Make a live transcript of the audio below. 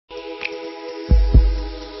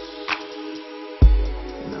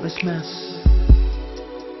vez más,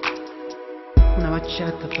 una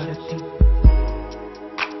bachata para ti.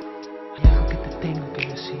 Hay algo que te tengo que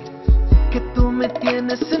decir. Que tú me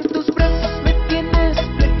tienes en tus brazos, me tienes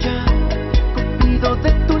flechado, Cupido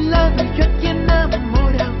de tu lado y yo aquí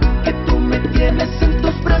enamorado. Que tú me tienes en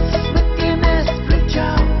tus brazos, me tienes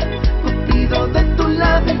flechado, Cupido de tu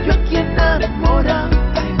lado y yo aquí enamorado.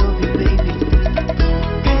 I love you baby,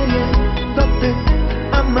 queriéndote,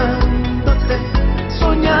 amándote,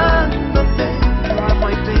 soñándote. You are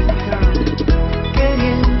my baby girl.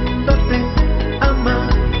 Queriéndote,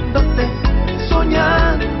 amándote,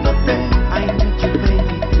 soñándote. I need you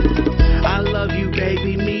baby. I love you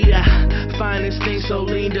baby, mira, finest thing so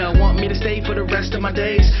linda. Want me to stay for the rest of my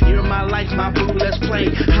days. You're my life, my boo, let's play.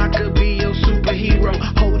 I could be your superhero,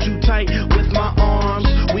 hold you tight with my arms.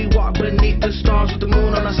 We walk beneath the stars with the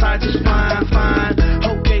moon on our side, just fine, fine.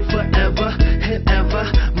 Okay, forever and ever,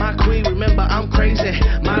 my queen, remember I'm crazy.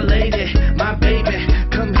 My lady, my baby,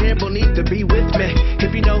 come here, bonita, be with me.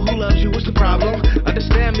 If you know who loves you, what's the problem?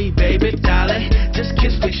 Understand me, baby, darling. Just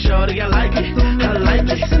kiss me, shorty, I like it, I like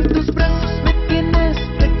it. En tus brazos me tienes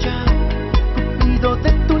flechado, Cupido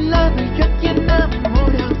de tu lado y yo aquí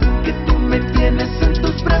enamorado. Que tú me tienes en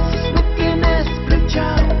tus brazos, me tienes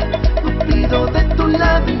flechado, Cupido de tu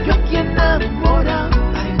lado y yo aquí enamorado.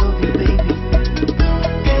 I love you baby,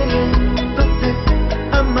 queriéndote,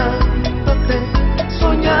 amándote,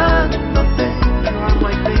 soñándote. You are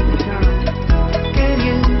my baby girl.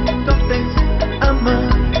 Queriéndote,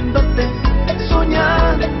 amándote,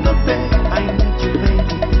 soñándote. I need you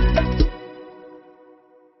baby.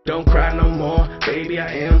 Don't cry no more, baby,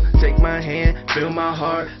 I am. Take my hand, feel my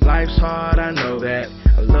heart. Life's hard, I know that.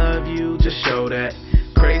 I love you, just show that.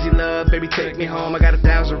 Crazy love, baby, take me home. I got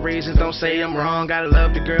 1,000 reasons, don't say I'm wrong. Gotta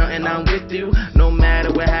love the girl and I'm with you. No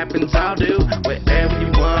matter what happens, I'll do whatever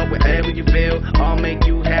you want, whatever you feel. I'll make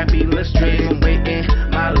you happy, let's dream. I'm waiting,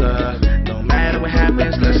 my love. No matter what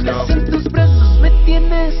happens, let's go. En tus brazos me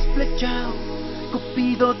tienes flechado,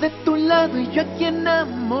 Cupido de tu lado y yo aquí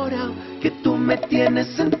enamorado. Que tú me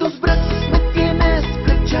tienes en tus brazos, me tienes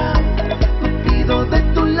flechado, Cupido de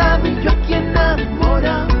tu lado y yo aquí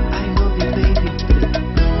enamorado. I love you baby,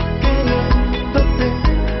 queriéndote,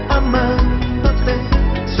 amándote,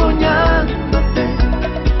 soñándote.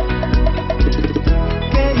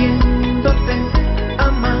 Queriéndote,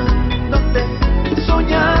 amándote,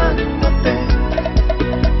 soñándote.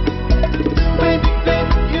 Baby,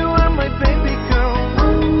 baby, you are my baby girl.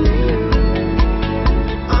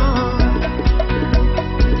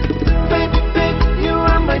 Baby, baby, you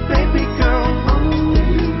are my baby girl.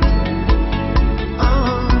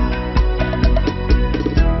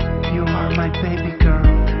 You are my baby girl.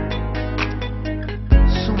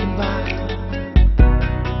 Zumba,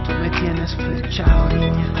 tú me tienes flechado,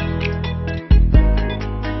 niña.